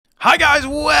Hi guys,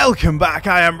 welcome back.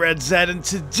 I am Red Z, and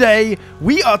today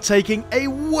we are taking a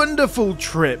wonderful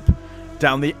trip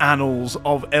down the annals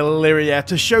of Illyria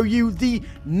to show you the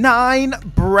 9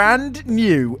 brand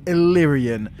new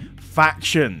Illyrian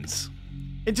factions.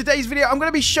 In today's video, I'm going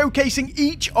to be showcasing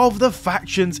each of the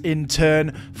factions in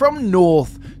turn from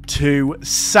north to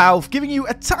south, giving you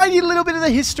a tiny little bit of the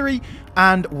history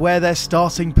and where their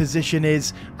starting position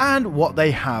is and what they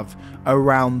have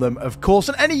around them, of course,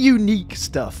 and any unique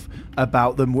stuff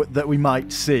about them that we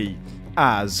might see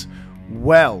as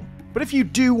well. But if you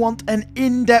do want an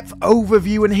in-depth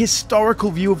overview and historical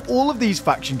view of all of these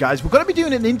faction guys, we're going to be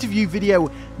doing an interview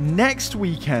video next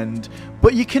weekend,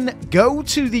 but you can go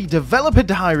to the developer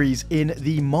diaries in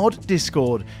the mod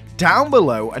Discord down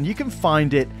below and you can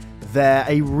find it there,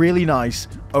 a really nice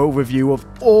overview of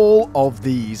all of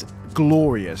these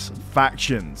glorious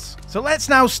factions. So let's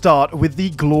now start with the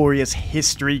glorious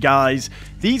history, guys.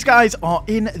 These guys are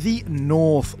in the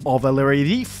north of Illyria,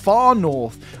 the far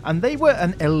north, and they were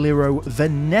an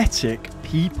Illyro-Venetic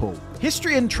people.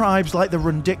 Histrian tribes like the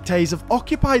Rundictes have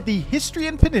occupied the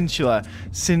Histrian Peninsula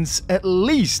since at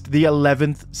least the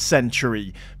 11th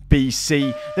century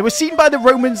BC. They were seen by the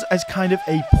Romans as kind of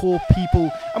a poor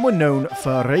people and were known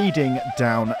for raiding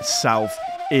down south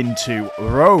into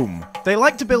Rome. They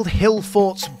like to build hill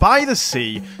forts by the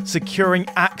sea, securing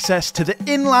access to the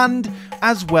inland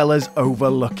as well as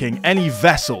overlooking any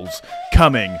vessels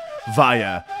coming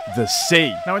via the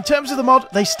sea. Now, in terms of the mod,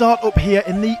 they start up here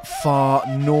in the far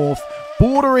north,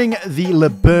 bordering the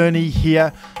Liburni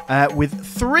here, with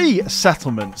 3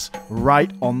 settlements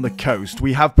right on the coast.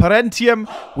 We have Parentium,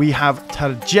 we have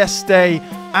Tergeste,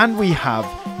 and we have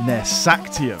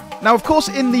Nersactium. Now, of course,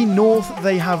 in the north,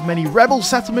 they have many rebel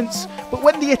settlements, but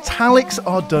when the italics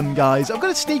are done, guys, I've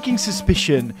got a sneaking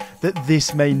suspicion that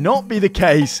this may not be the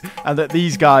case, and that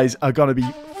these guys are going to be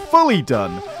fully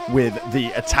done with the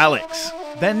italics.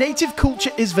 Their native culture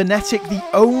is Venetic, the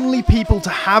only people to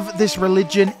have this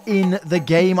religion in the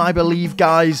game, I believe,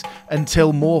 guys,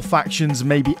 until more factions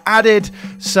may be added.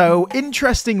 So,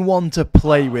 interesting one to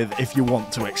play with if you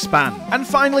want to expand. And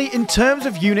finally, in terms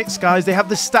of units, guys, they have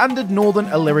the standard Northern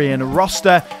Illyrian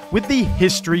roster with the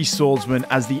History Swordsman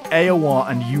as the AOR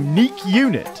and unique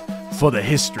unit for the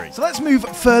history. So let's move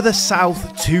further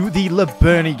south to the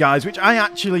Liburni, guys, which I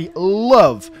actually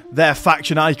love their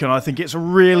faction icon. I think it's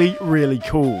really, really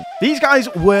cool. These guys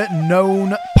were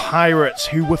known pirates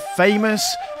who were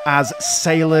famous as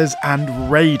sailors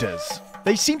and raiders.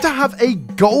 They seem to have a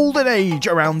golden age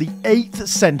around the 8th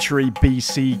century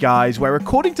BC, guys, where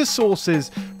according to sources,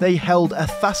 they held a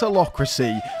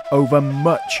thessalocracy over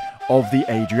much of the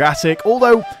Adriatic,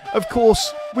 although, of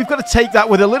course, we've got to take that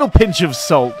with a little pinch of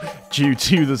salt due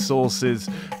to the sources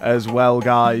as well,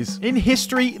 guys. In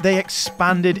history, they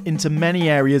expanded into many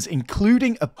areas,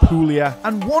 including Apulia,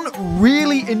 and one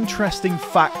really interesting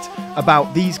fact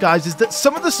about these guys is that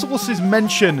some of the sources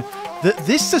mention that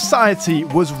this society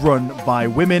was run by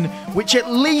women, which at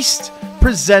least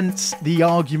presents the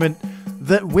argument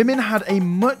that women had a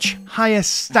much higher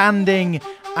standing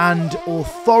and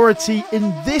authority in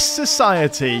this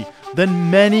society than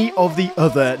many of the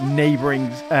other neighboring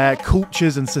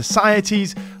cultures and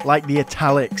societies like the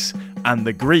Italics and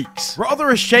the Greeks. Rather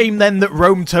a shame then that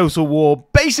Rome Total War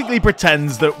basically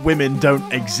pretends that women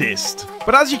don't exist.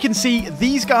 But as you can see,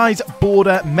 these guys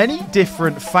border many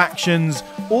different factions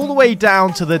all the way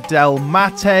down to the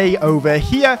Delmate over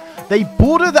here. They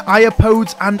border the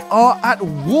Iapodes and are at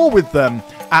war with them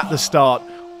at the start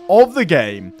of the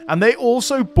game, and they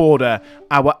also border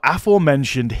our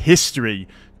aforementioned history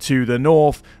to the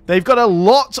north. They've got a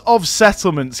lot of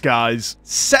settlements, guys,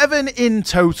 7 in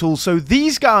total, so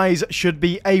these guys should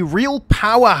be a real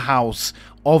powerhouse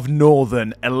of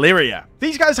northern Illyria.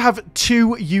 These guys have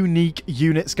 2 unique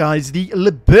units, guys. The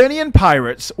Liburnian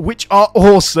Pirates, which are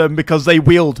awesome because they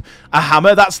wield a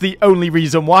hammer. That's the only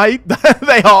reason why.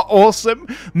 They are awesome.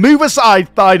 Move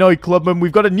aside, Thynoi Clubman.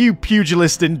 We've got a new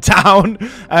pugilist in town,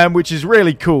 which is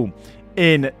really cool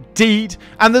indeed.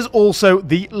 And there's also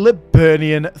the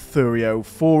Liburnian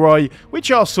Thurio-Phoroi, which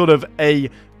are sort of a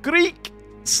Greek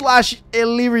 /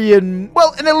 Illyrian,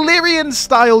 well, an Illyrian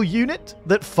style unit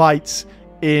that fights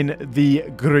in the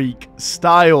Greek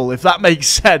style, if that makes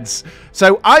sense.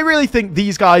 So I really think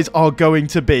these guys are going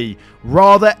to be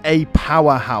rather a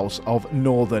powerhouse of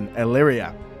northern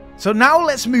Illyria. So now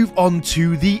let's move on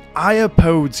to the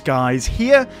Iapodes, guys,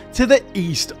 here to the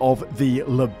east of the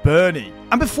Liburni.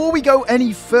 And before we go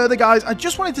any further, guys, I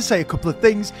just wanted to say a couple of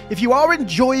things. If you are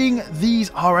enjoying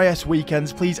these RIS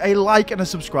weekends, please, a like and a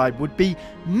subscribe would be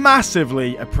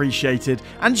massively appreciated.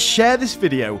 And share this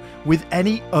video with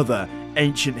any other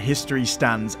ancient history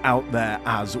stands out there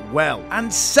as well.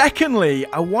 And secondly,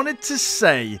 I wanted to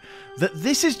say that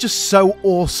this is just so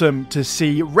awesome to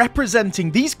see,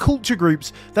 representing these culture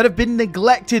groups that have been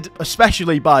neglected,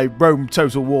 especially by Rome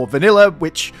Total War Vanilla,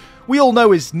 which we all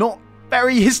know is not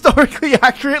very historically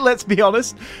accurate, let's be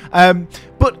honest,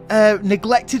 but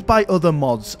neglected by other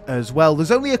mods as well.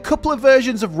 There's only a couple of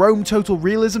versions of Rome Total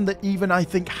Realism that even, I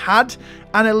think, had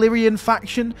an Illyrian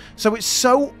faction, so it's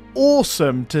so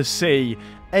awesome to see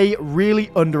a really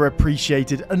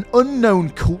underappreciated and unknown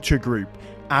culture group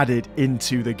added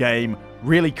into the game.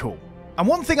 Really cool. And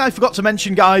one thing I forgot to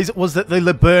mention, guys, was that the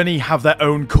Liburni have their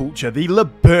own culture, the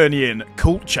Liburnian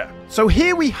culture. So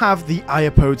here we have the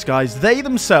Iapodes, guys. They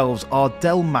themselves are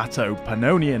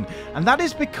Dalmato-Pannonian, and that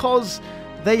is because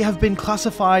they have been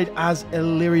classified as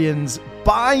Illyrians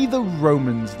by the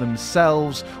Romans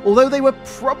themselves, although they were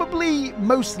probably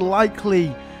most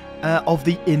likely of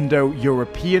the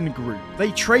Indo-European group.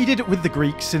 They traded with the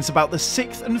Greeks since about the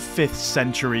 6th and 5th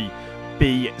century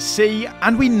BC,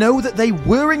 and we know that they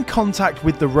were in contact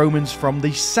with the Romans from the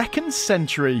 2nd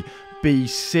century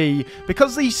BC,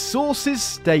 because these sources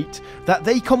state that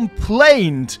they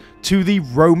complained to the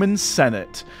Roman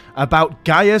Senate about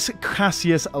Gaius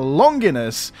Cassius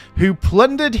Longinus, who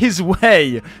plundered his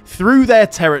way through their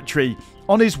territory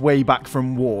on his way back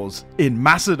from wars in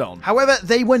Macedon. However,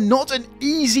 they were not an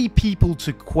easy people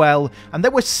to quell, and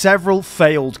there were several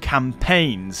failed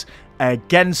campaigns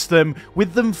against them,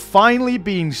 with them finally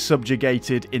being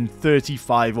subjugated in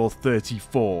 35 or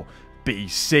 34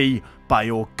 BC by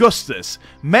Augustus.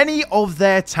 Many of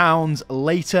their towns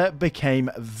later became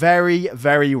very,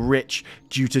 very rich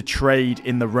due to trade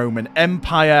in the Roman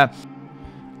Empire,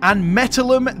 and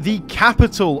Metallum, the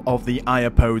capital of the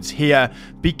Iapodes here,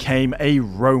 became a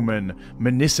Roman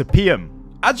municipium.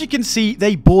 As you can see,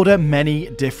 they border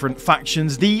many different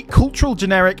factions. The cultural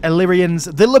generic Illyrians,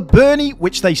 the Liburni,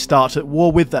 which they start at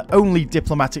war with, the only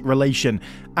diplomatic relation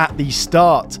at the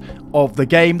start of the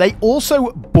game. They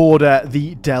also border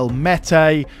the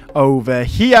Delmetae over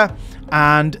here,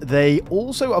 and they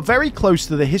also are very close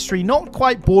to the history, not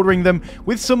quite bordering them,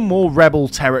 with some more rebel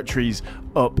territories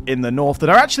up in the north that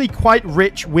are actually quite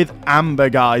rich with amber,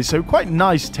 guys, so quite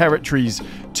nice territories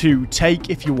to take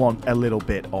if you want a little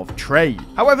bit of trade.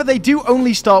 However, they do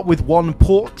only start with one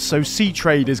port, so sea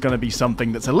trade is going to be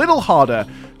something that's a little harder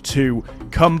to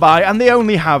come by, and they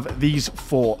only have these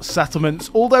 4 settlements,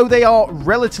 although they are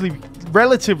relatively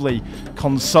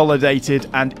consolidated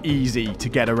and easy to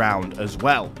get around as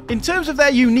well. In terms of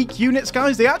their unique units,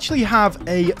 guys, they actually have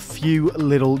a few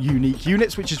little unique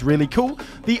units, which is really cool.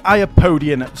 The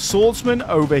Iapodian swordsmen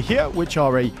over here, which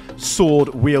are a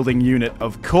sword-wielding unit,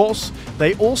 of course.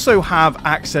 They also have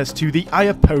access to the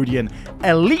Iapodian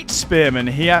elite spearmen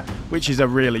here, which is a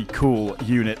really cool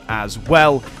unit as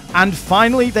well. And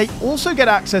finally, they also get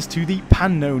access to the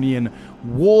Pannonian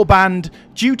warband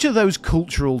due to those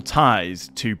cultural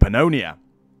ties to Pannonia.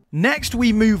 Next,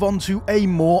 we move on to a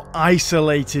more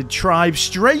isolated tribe.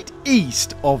 Straight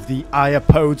east of the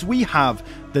Iapodes, we have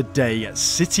the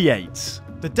Daesitiates.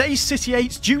 The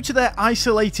Daesitiates, due to their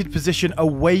isolated position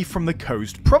away from the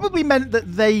coast, probably meant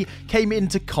that they came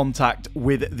into contact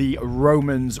with the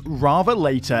Romans rather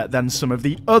later than some of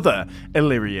the other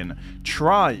Illyrian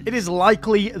tribes. It is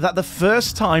likely that the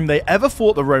first time they ever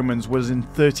fought the Romans was in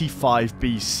 35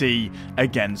 BC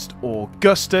against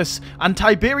Augustus, and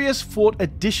Tiberius fought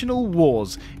additional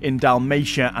wars in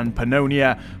Dalmatia and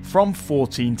Pannonia from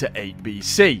 14 to 8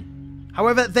 BC.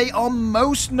 However, they are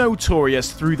most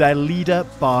notorious through their leader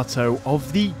Barto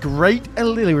of the Great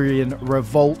Illyrian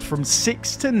Revolt from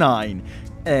 6 to 9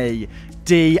 AD,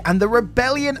 and the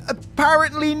rebellion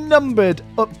apparently numbered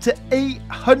up to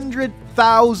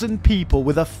 800,000 people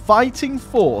with a fighting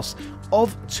force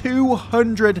of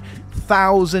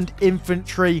 200,000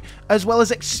 infantry, as well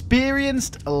as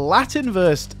experienced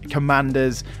Latin-versed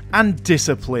commanders and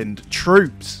disciplined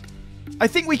troops. I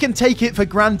think we can take it for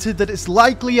granted that it's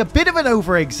likely a bit of an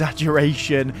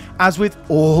over-exaggeration, as with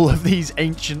all of these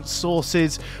ancient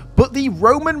sources, but the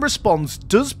Roman response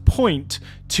does point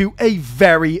to a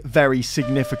very, very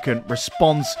significant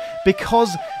response,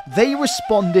 because they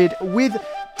responded with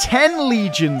 10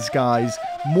 legions, guys,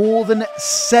 more than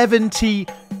 70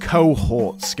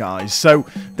 cohorts, guys. So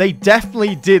they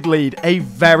definitely did lead a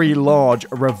very large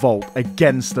revolt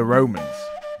against the Romans.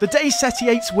 The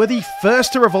Daesitiates were the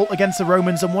first to revolt against the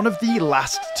Romans and one of the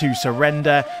last to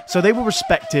surrender, so they were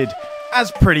respected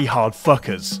as pretty hard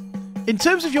fuckers. In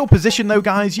terms of your position though,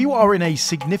 guys, you are in a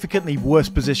significantly worse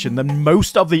position than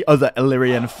most of the other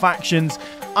Illyrian factions,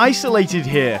 isolated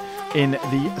here in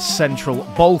the central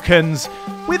Balkans,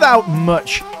 without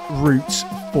much routes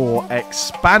for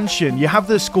expansion. You have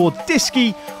the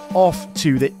Skordisci off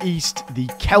to the east, the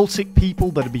Celtic people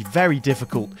that would be very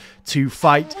difficult to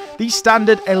fight, the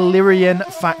standard Illyrian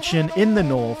faction in the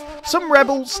north, some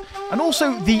rebels, and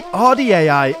also the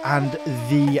RDAI and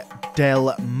the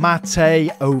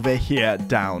Delmate over here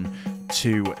down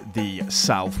to the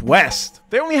southwest.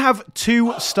 They only have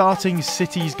 2 starting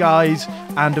cities, guys,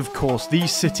 and of course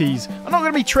these cities are not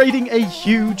going to be trading a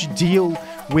huge deal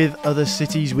with other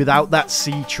cities without that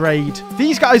sea trade.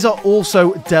 These guys are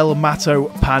also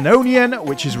Dalmato-Pannonian,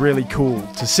 which is really cool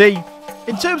to see.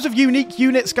 In terms of unique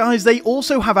units, guys, they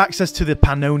also have access to the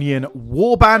Pannonian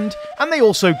Warband, and they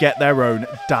also get their own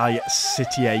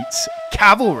Dicitiates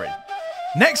cavalry.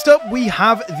 Next up, we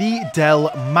have the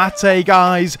Delmate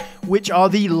guys, which are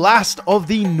the last of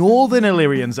the northern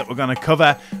Illyrians that we're going to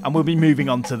cover, and we'll be moving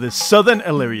on to the southern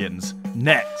Illyrians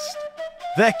next.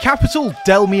 Their capital,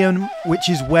 Delmium, which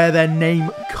is where their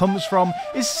name comes from,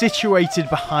 is situated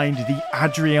behind the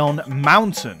Adrian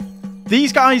mountain.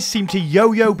 These guys seem to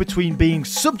yo-yo between being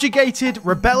subjugated,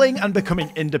 rebelling, and becoming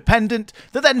independent.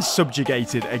 They're then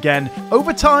subjugated again.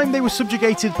 Over time, they were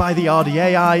subjugated by the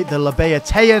RDAI, the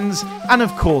Labaeataeans, and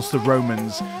of course the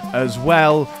Romans as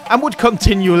well, and would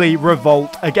continually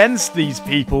revolt against these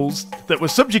peoples that were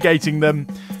subjugating them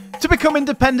to become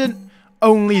independent,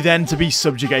 only then to be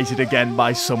subjugated again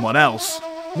by someone else.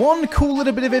 One cool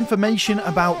little bit of information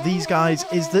about these guys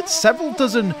is that several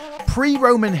dozen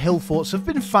pre-Roman hill forts have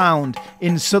been found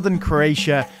in southern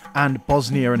Croatia and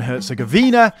Bosnia and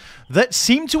Herzegovina that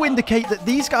seem to indicate that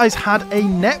these guys had a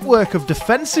network of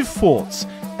defensive forts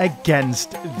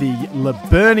against the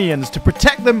Liburnians to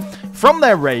protect them from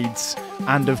their raids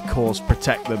and of course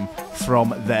protect them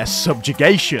from their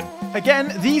subjugation.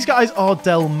 Again, these guys are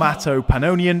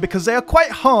Dalmato-Pannonian because they are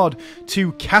quite hard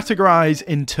to categorize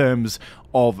in terms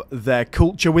of their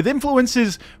culture, with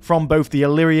influences from both the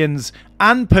Illyrians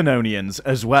and Pannonians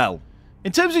as well.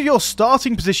 In terms of your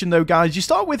starting position though, guys, you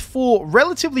start with 4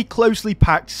 relatively closely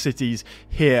packed cities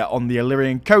here on the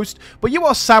Illyrian coast, but you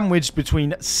are sandwiched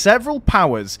between several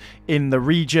powers in the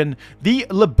region. The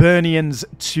Liburnians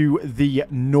to the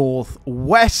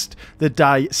northwest, the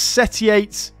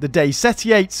Dicitiates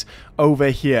over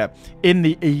here in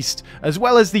the east, as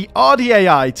well as the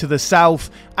RDAI to the south,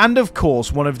 and of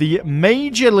course one of the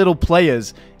major little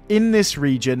players in this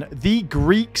region, the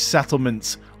Greek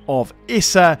settlements of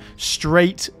Issa,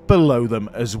 straight below them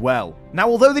as well. Now,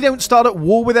 although they don't start at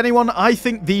war with anyone, I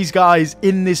think these guys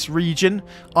in this region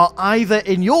are either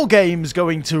in your games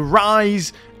going to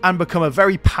rise and become a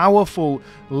very powerful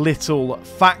little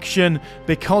faction,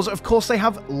 because of course they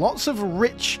have lots of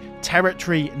rich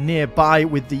territory nearby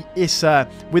with the Issa,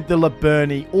 with the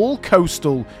Liburni, all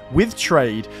coastal with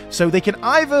trade, so they can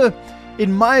either,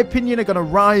 in my opinion, are going to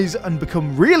rise and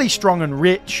become really strong and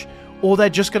rich, or they're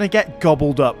just going to get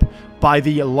gobbled up by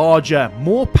the larger,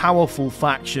 more powerful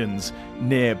factions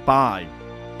nearby.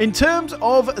 In terms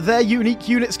of their unique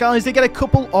units, guys, they get a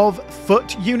couple of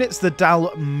foot units, the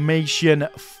Dalmatian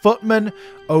Footmen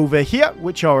over here,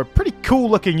 which are a pretty cool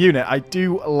looking unit. I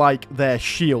do like their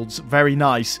shields, very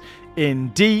nice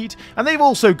indeed. And they've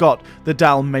also got the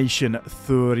Dalmatian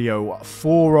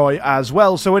Thuriophoroi as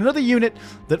well, so another unit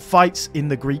that fights in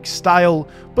the Greek style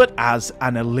but as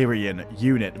an Illyrian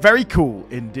unit. Very cool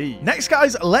indeed. Next,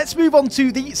 guys, let's move on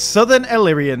to the southern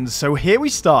Illyrians. So here we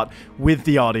start with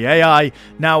the RDAI.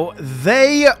 Now,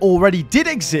 they already did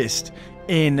exist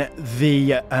in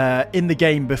the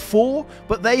game before,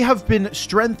 but they have been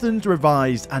strengthened,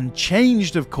 revised, and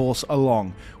changed, of course,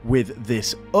 along with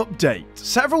this update.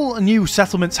 Several new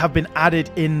settlements have been added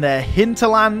in their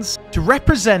hinterlands to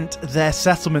represent their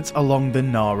settlements along the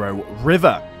Naro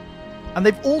River. And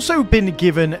they've also been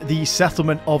given the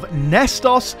settlement of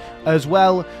Nestos as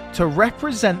well to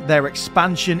represent their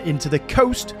expansion into the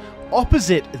coast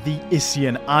opposite the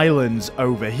Issian Islands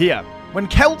over here. When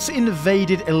Celts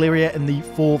invaded Illyria in the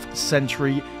 4th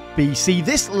century BC,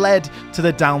 this led to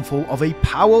the downfall of a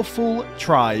powerful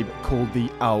tribe called the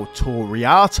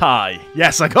Autoriatae.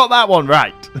 Yes, I got that one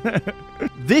right.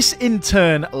 This in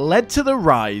turn led to the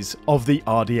rise of the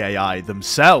RDAI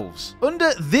themselves.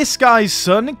 Under this guy's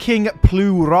son, King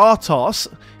Pluratos,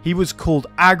 he was called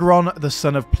Agron, the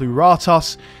son of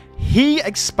Pluratos. He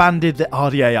expanded the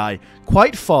RDAI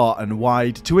quite far and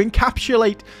wide to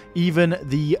encapsulate even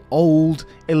the old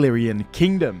Illyrian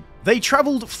kingdom. They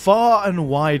travelled far and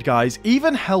wide, guys,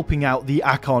 even helping out the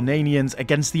Acarnanians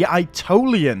against the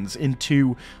Aetolians in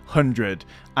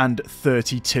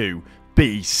 232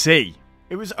 BC.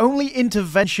 It was only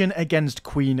intervention against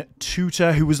Queen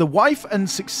Tuta, who was the wife and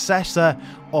successor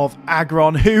of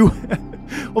Agron, who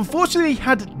unfortunately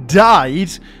had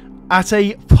died at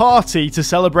a party to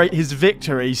celebrate his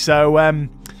victory. So,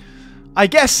 I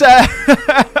guess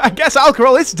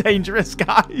alcohol is dangerous,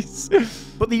 guys.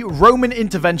 But the Roman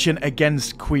intervention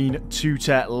against Queen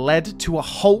Tuta led to a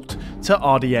halt to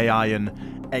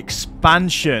RDAian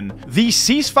expansion. The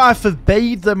ceasefire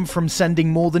forbade them from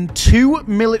sending more than 2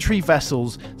 military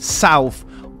vessels south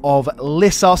of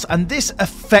Lissos, and this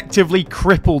effectively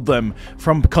crippled them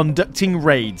from conducting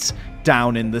raids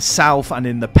down in the south and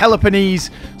in the Peloponnese,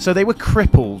 so they were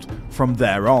crippled from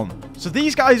there on. So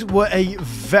these guys were a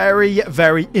very,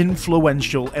 very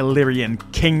influential Illyrian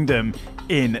kingdom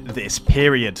in this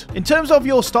period. In terms of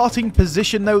your starting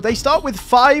position, though, they start with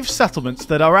 5 settlements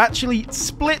that are actually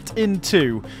split in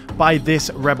 2 by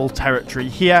this rebel territory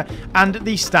here, and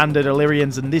the standard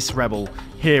Illyrians and this rebel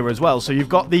here as well. So you've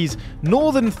got these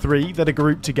northern 3 that are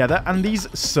grouped together, and these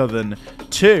southern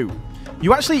 2.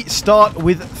 You actually start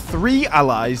with 3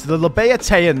 allies, the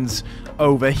Labaeotians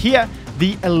over here,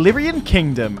 the Illyrian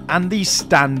kingdom, and the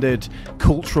standard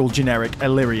cultural generic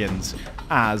Illyrians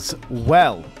as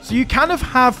well. So you kind of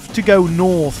have to go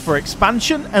north for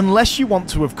expansion, unless you want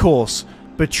to, of course,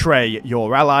 betray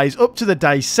your allies up to the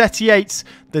Daicetiates,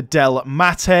 the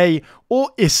Delmatae, or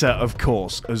Issa, of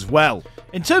course, as well.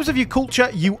 In terms of your culture,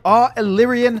 you are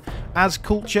Illyrian as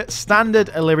culture, standard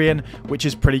Illyrian, which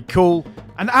is pretty cool.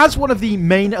 And as one of the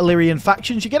main Illyrian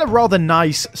factions, you get a rather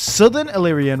nice southern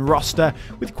Illyrian roster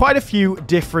with quite a few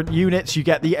different units. You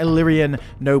get the Illyrian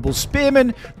Noble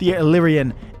Spearmen, the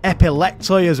Illyrian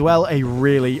Epilectoi as well, a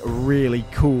really, really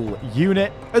cool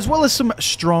unit, as well as some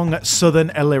strong southern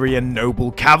Illyrian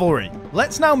Noble Cavalry.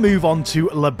 Let's now move on to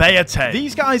Labaeote.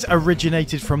 These guys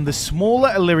originated from the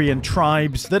smaller Illyrian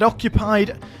tribes that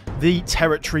occupied the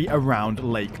territory around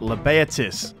Lake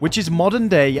Labaeotis, which is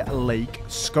modern-day Lake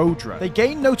Skodra. They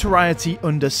gained notoriety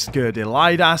under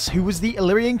Skerdilidas, who was the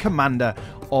Illyrian commander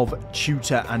of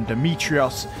Tuta and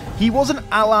Demetrios. He was an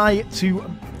ally to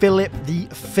Philip V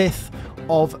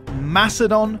of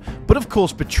Macedon, but of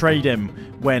course betrayed him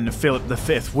when Philip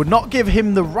V would not give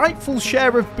him the rightful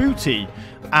share of booty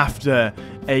after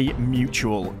a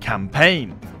mutual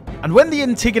campaign. And when the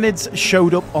Antigonids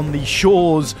showed up on the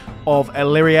shores of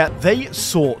Illyria, they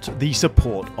sought the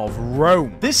support of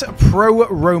Rome. This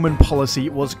pro-Roman policy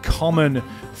was common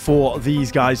for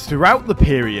these guys throughout the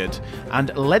period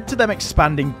and led to them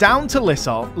expanding down to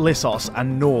Lissos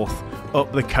and north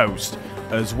up the coast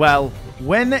as well.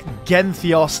 When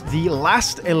Genthios, the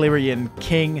last Illyrian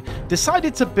king,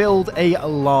 decided to build a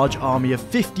large army of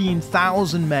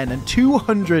 15,000 men and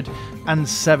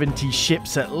 270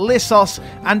 ships at Lissos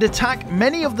and attack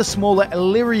many of the smaller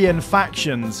Illyrian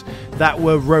factions that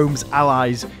were Rome's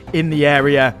allies in the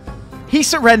area, he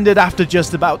surrendered after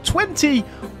just about 20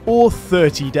 or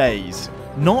 30 days.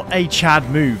 Not a Chad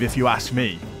move, if you ask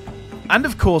me. And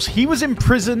of course, he was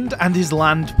imprisoned and his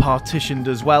land partitioned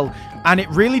as well, and it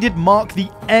really did mark the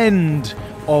end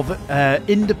of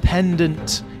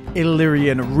independent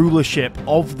Illyrian rulership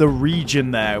of the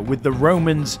region there, with the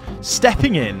Romans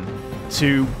stepping in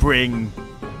to bring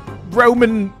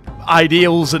Roman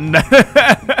ideals and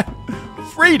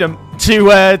freedom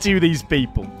to these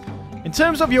people. In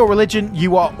terms of your religion,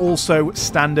 you are also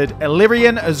standard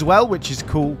Illyrian as well, which is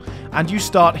cool. And you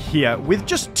start here with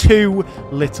just 2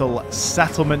 little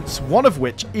settlements, one of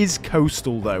which is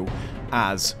coastal though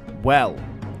as well.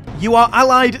 You are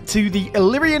allied to the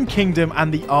Illyrian kingdom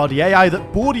and the RDAI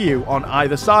that border you on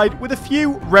either side, with a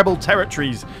few rebel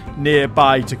territories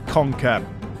nearby to conquer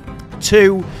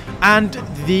too, and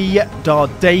the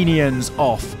Dardanians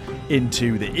off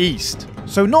into the east.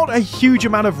 So not a huge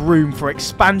amount of room for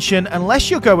expansion unless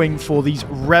you're going for these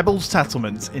rebel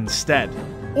settlements instead.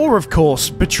 Or of course,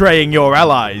 betraying your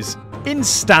allies in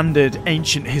standard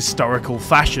ancient historical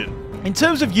fashion. In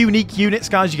terms of unique units,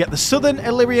 guys, you get the Southern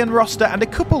Illyrian roster and a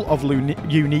couple of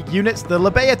unique units, the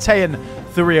Labaeotian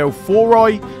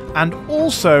Thuriophoroi, and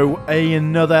also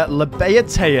another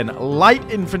Labaeotian light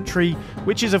infantry,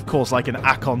 which is of course like an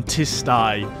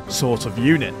Akontistai sort of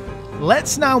unit.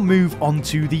 Let's now move on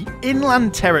to the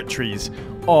inland territories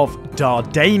of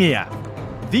Dardania.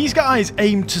 These guys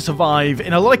aim to survive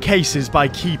in a lot of cases by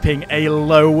keeping a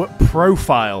low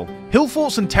profile. Hill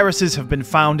forts and terraces have been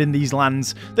found in these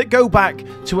lands that go back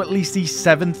to at least the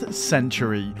 7th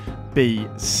century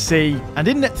BC. And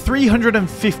in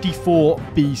 354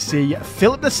 BC,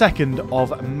 Philip II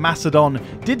of Macedon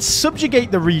did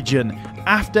subjugate the region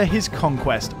after his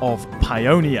conquest of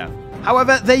Paeonia.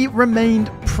 However, they remained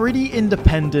pretty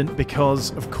independent because,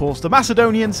 of course, the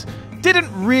Macedonians didn't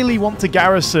really want to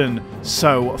garrison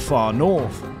so far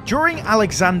north. During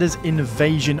Alexander's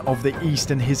invasion of the east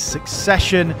and his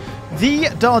succession, The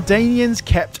Dardanians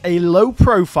kept a low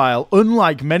profile,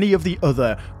 unlike many of the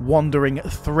other wandering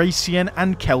Thracian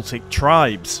and Celtic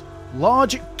tribes.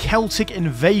 Large Celtic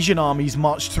invasion armies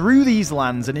marched through these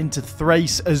lands and into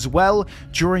Thrace as well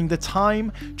during the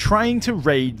time, trying to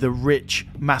raid the rich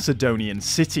Macedonian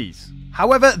cities.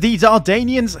 However, the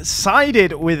Dardanians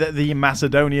sided with the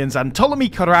Macedonians and Ptolemy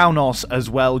Karaunos as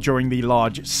well during the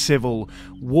large civil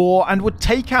war, and would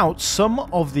take out some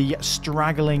of the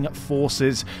straggling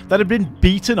forces that had been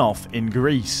beaten off in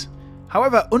Greece.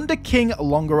 However, under King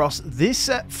Longoros, this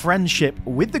friendship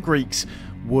with the Greeks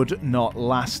would not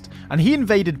last, and he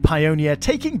invaded Paeonia,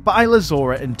 taking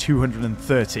Bylazora in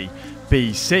 230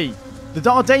 BC. The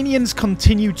Dardanians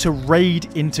continued to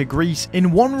raid into Greece.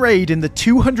 In one raid in the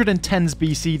 210s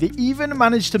BC, they even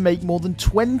managed to make more than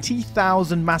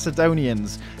 20,000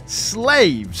 Macedonians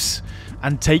slaves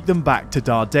and take them back to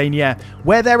Dardania,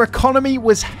 where their economy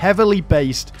was heavily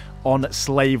based on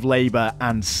slave labor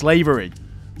and slavery.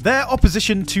 Their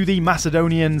opposition to the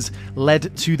Macedonians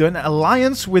led to an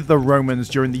alliance with the Romans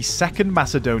during the Second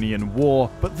Macedonian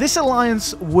War, but this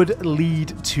alliance would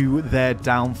lead to their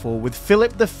downfall, with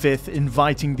Philip V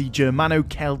inviting the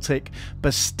Germano-Celtic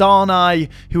Bastarnae,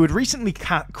 who had recently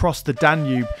crossed the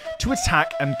Danube, to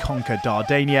attack and conquer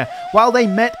Dardania. While they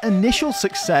met initial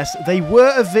success, they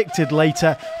were evicted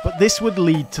later, but this would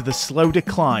lead to the slow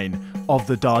decline of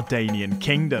the Dardanian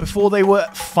kingdom, before they were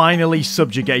finally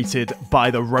subjugated by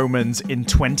the Romans in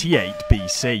 28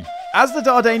 BC. As the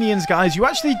Dardanians, guys, you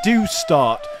actually do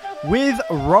start with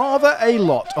rather a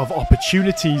lot of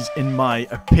opportunities, in my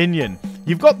opinion.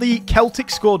 You've got the Celtic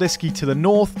Skordiski to the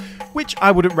north, which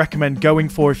I wouldn't recommend going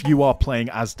for if you are playing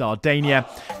as Dardania,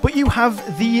 but you have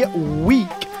the weak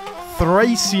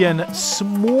Thracian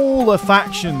smaller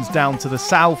factions down to the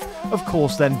south, of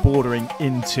course then bordering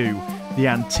into the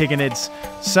Antigonids.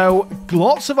 So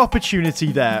lots of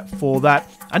opportunity there for that.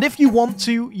 And if you want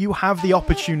to, you have the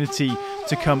opportunity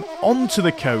to come onto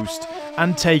the coast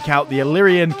and take out the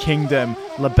Illyrian kingdom,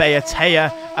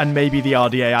 Labaeatea, and maybe the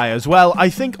RDAI as well. I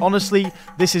think, honestly,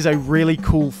 this is a really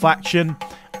cool faction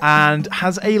and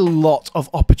has a lot of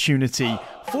opportunity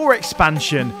for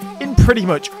expansion in pretty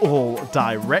much all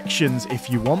directions if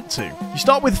you want to. You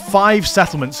start with 5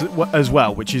 settlements as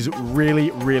well, which is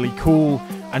really, really cool,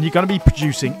 and you're going to be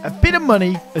producing a bit of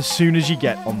money as soon as you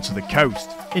get onto the coast.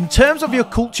 In terms of your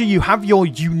culture, you have your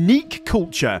unique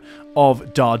culture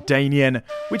of Dardanian,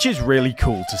 which is really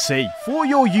cool to see. For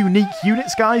your unique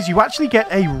units, guys, you actually get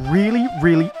a really,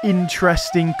 really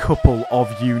interesting couple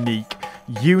of unique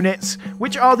units,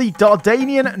 which are the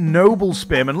Dardanian Noble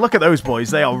Spearmen. Look at those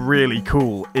boys, they are really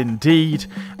cool indeed.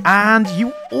 And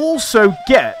you also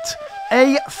get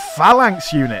a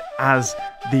Phalanx unit as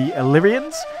the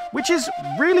Illyrians, which is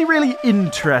really, really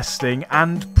interesting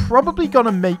and probably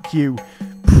gonna make you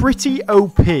pretty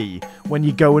OP when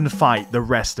you go and fight the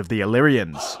rest of the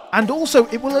Illyrians. And also,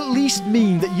 it will at least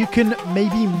mean that you can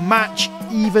maybe match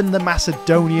even the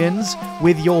Macedonians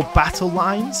with your battle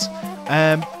lines.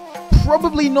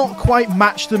 Probably not quite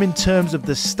match them in terms of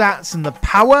the stats and the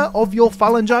power of your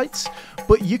Phalangites,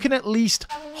 but you can at least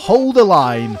hold a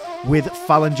line with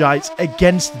Phalangites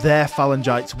against their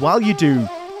Phalangites while you do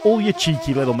all your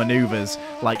cheeky little maneuvers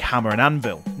like hammer and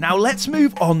anvil. Now let's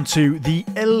move on to the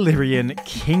Illyrian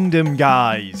kingdom,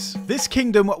 guys. This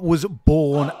kingdom was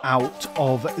born out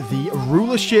of the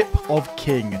rulership of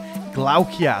King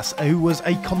Glaucias, who was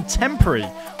a contemporary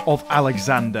of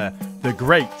Alexander the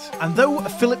Great. And though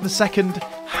Philip II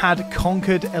had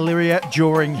conquered Illyria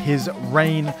during his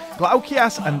reign,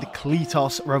 Glaucias and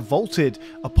Kletos revolted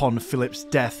upon Philip's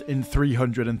death in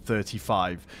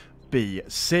 335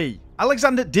 BC.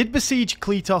 Alexander did besiege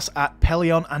Kletos at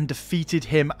Pelion and defeated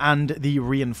him and the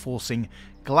reinforcing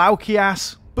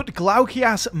Glaucias, but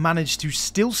Glaucias managed to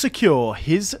still secure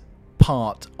his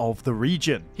part of the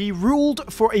region. He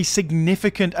ruled for a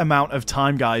significant amount of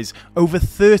time, guys, over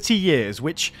 30 years,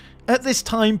 which at this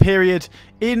time period,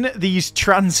 in these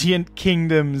transient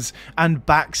kingdoms and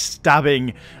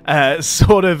backstabbing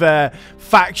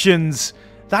factions,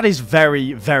 that is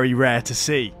very, very rare to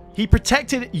see. He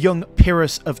protected young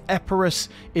Pyrrhus of Epirus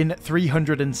in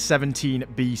 317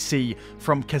 BC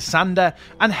from Cassander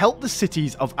and helped the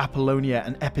cities of Apollonia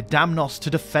and Epidamnos to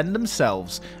defend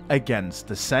themselves against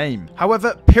the same.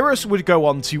 However, Pyrrhus would go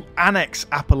on to annex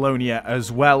Apollonia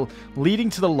as well, leading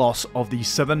to the loss of the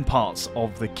southern parts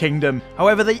of the kingdom.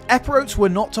 However, the Epirotes were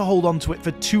not to hold on to it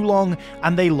for too long,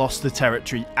 and they lost the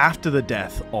territory after the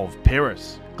death of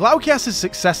Pyrrhus. Glaucias'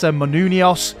 successor,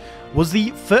 Monunios, was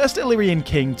the first Illyrian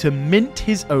king to mint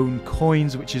his own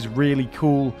coins, which is really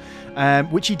cool,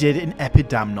 which he did in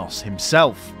Epidamnos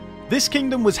himself. This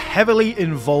kingdom was heavily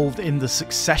involved in the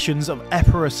successions of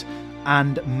Epirus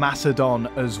and Macedon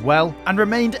as well, and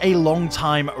remained a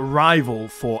long-time rival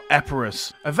for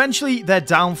Epirus. Eventually, their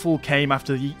downfall came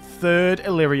after the Third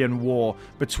Illyrian War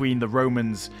between the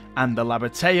Romans and the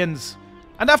Labateans.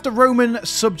 And after Roman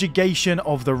subjugation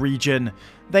of the region,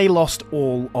 they lost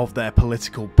all of their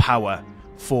political power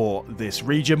for this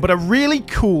region. But a really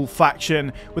cool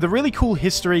faction with a really cool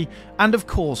history, and of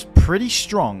course pretty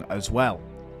strong as well.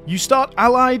 You start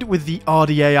allied with the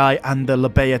Ardii and the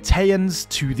Labateans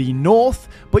to the north,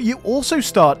 but you also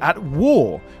start at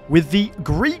war with the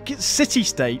Greek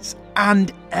city-states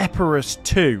and Epirus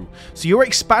too. So your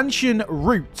expansion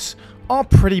routes are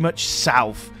pretty much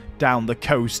south down the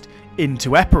coast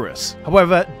into Epirus.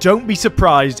 However, don't be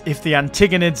surprised if the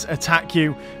Antigonids attack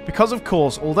you, because of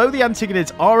course, although the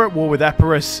Antigonids are at war with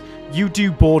Epirus, you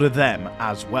do border them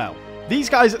as well. These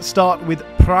guys start with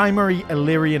primary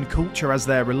Illyrian culture as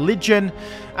their religion,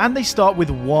 and they start with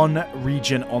one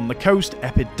region on the coast,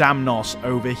 Epidamnos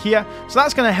over here. So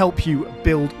that's going to help you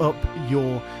build up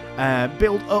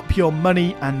your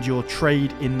money and your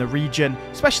trade in the region,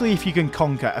 especially if you can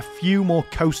conquer a few more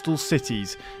coastal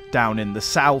cities down in the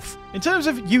south. In terms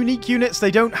of unique units,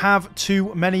 they don't have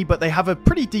too many, but they have a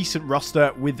pretty decent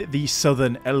roster with the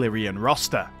Southern Illyrian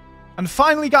roster. And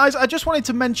finally, guys, I just wanted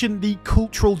to mention the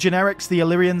cultural generics, the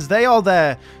Illyrians. They are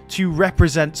there to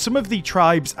represent some of the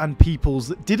tribes and peoples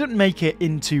that didn't make it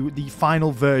into the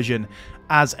final version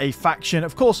as a faction.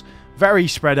 Of course, very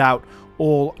spread out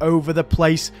all over the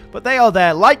place, but they are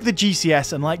there like the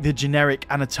GCS and like the generic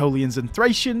Anatolians and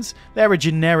Thracians. They're a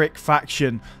generic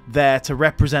faction there to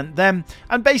represent them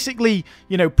and basically,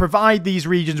 you know, provide these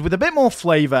regions with a bit more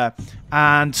flavor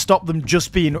and stop them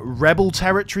just being rebel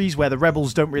territories where the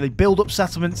rebels don't really build up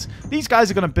settlements. These guys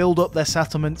are going to build up their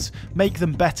settlements, make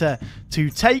them better to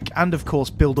take, and of course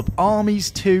build up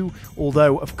armies too,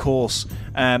 although of course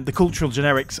the cultural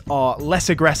generics are less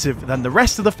aggressive than the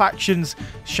rest of the factions,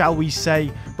 shall we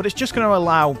say, but it's just going to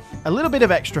allow a little bit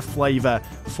of extra flavor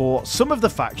for some of the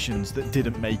factions that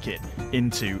didn't make it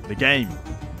into the game.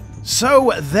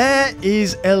 So there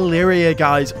is Illyria,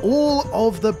 guys, all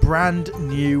of the brand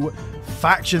new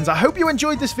factions. I hope you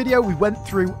enjoyed this video. We went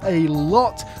through a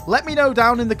lot. Let me know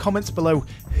down in the comments below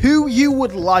who you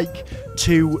would like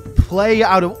to play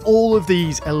out of all of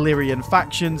these Illyrian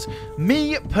factions.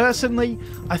 Me, personally,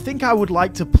 I think I would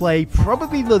like to play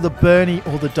probably the Liburni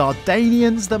or the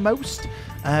Dardanians the most,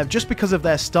 just because of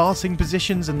their starting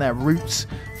positions and their routes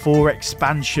for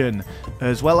expansion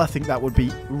as well. I think that would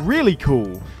be really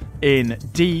cool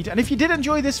indeed. And if you did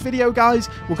enjoy this video, guys,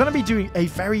 we're going to be doing a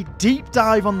very deep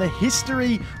dive on the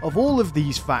history of all of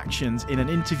these factions in an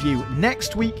interview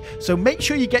next week, so make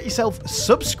sure you get yourself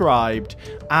subscribed.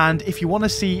 And if you want to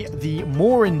see the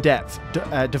more in-depth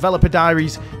developer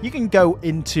diaries, you can go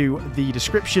into the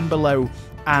description below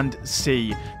and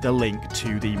see the link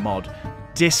to the mod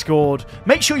Discord.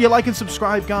 Make sure you like and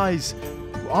subscribe, guys.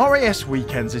 RIS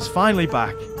Weekends is finally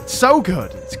back. It's so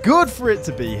good. It's good for it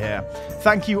to be here.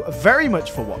 Thank you very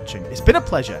much for watching. It's been a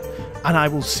pleasure, and I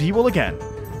will see you all again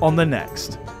on the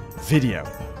next video.